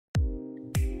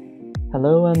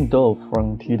Hello, I'm Dove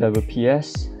from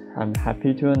TWPS. I'm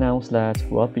happy to announce that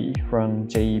Wabi from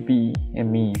JEB and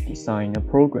me designed a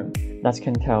program that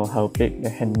can tell how big the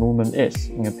hand movement is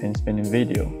in a pen spinning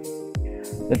video.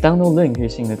 The download link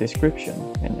is in the description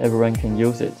and everyone can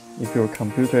use it if your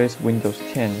computer is Windows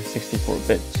 10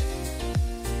 64-bit.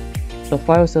 The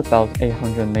file is about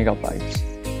 800 megabytes.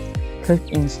 Click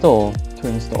Install to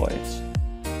install it.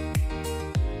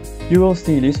 You will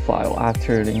see this file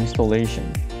after the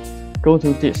installation. Go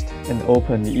to Disk and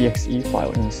open the exe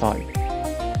file inside.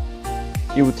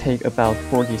 It will take about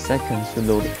 40 seconds to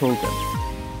load the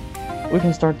program. We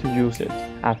can start to use it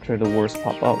after the words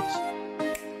pop out.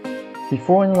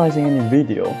 Before analyzing any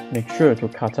video, make sure to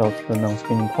cut out the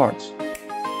non-spinning parts.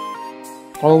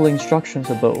 Follow the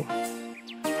instructions above.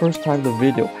 First type the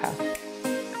video path.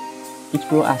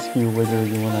 It will ask you whether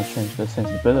you want to change the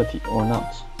sensibility or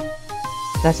not.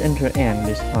 Let's enter N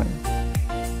this time.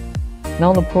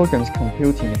 Now the program is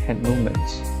computing hand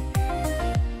movements.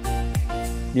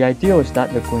 The idea is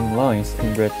that the green lines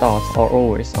and red dots are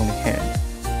always on the hand.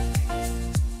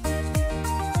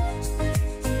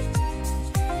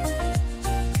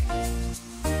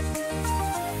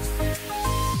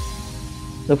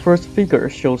 The first figure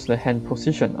shows the hand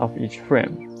position of each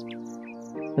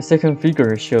frame. The second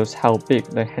figure shows how big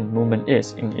the hand movement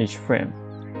is in each frame,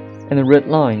 and the red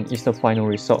line is the final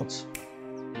result.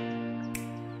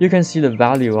 You can see the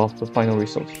value of the final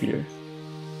result here.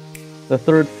 The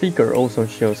third figure also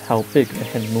shows how big the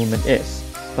hand movement is,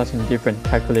 but in different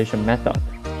calculation method.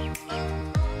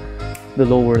 The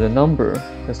lower the number,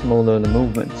 the smaller the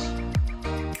movement.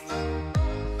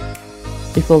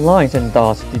 If the lines and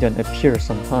dots didn't appear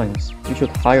sometimes, you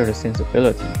should higher the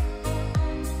sensibility.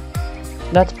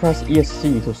 Let's press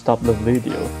ESC to stop the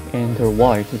video and enter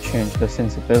Y to change the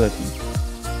sensibility.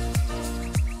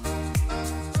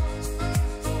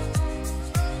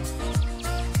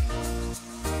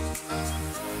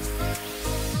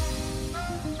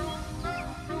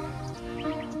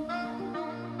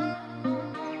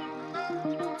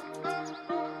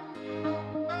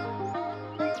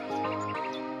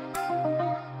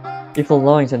 If the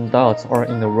lines and dots are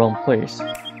in the wrong place,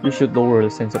 you should lower the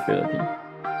sensibility.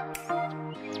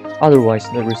 Otherwise,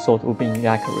 the result will be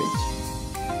inaccurate.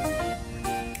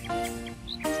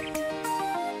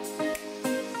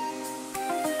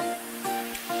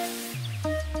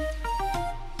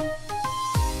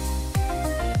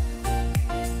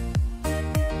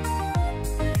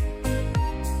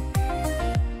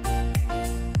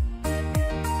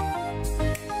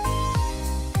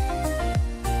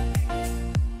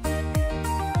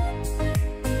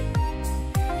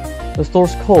 The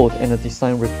source code and the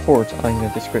design report are in the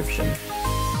description.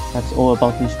 That's all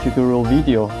about this tutorial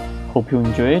video. Hope you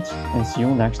enjoy it and see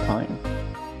you next time.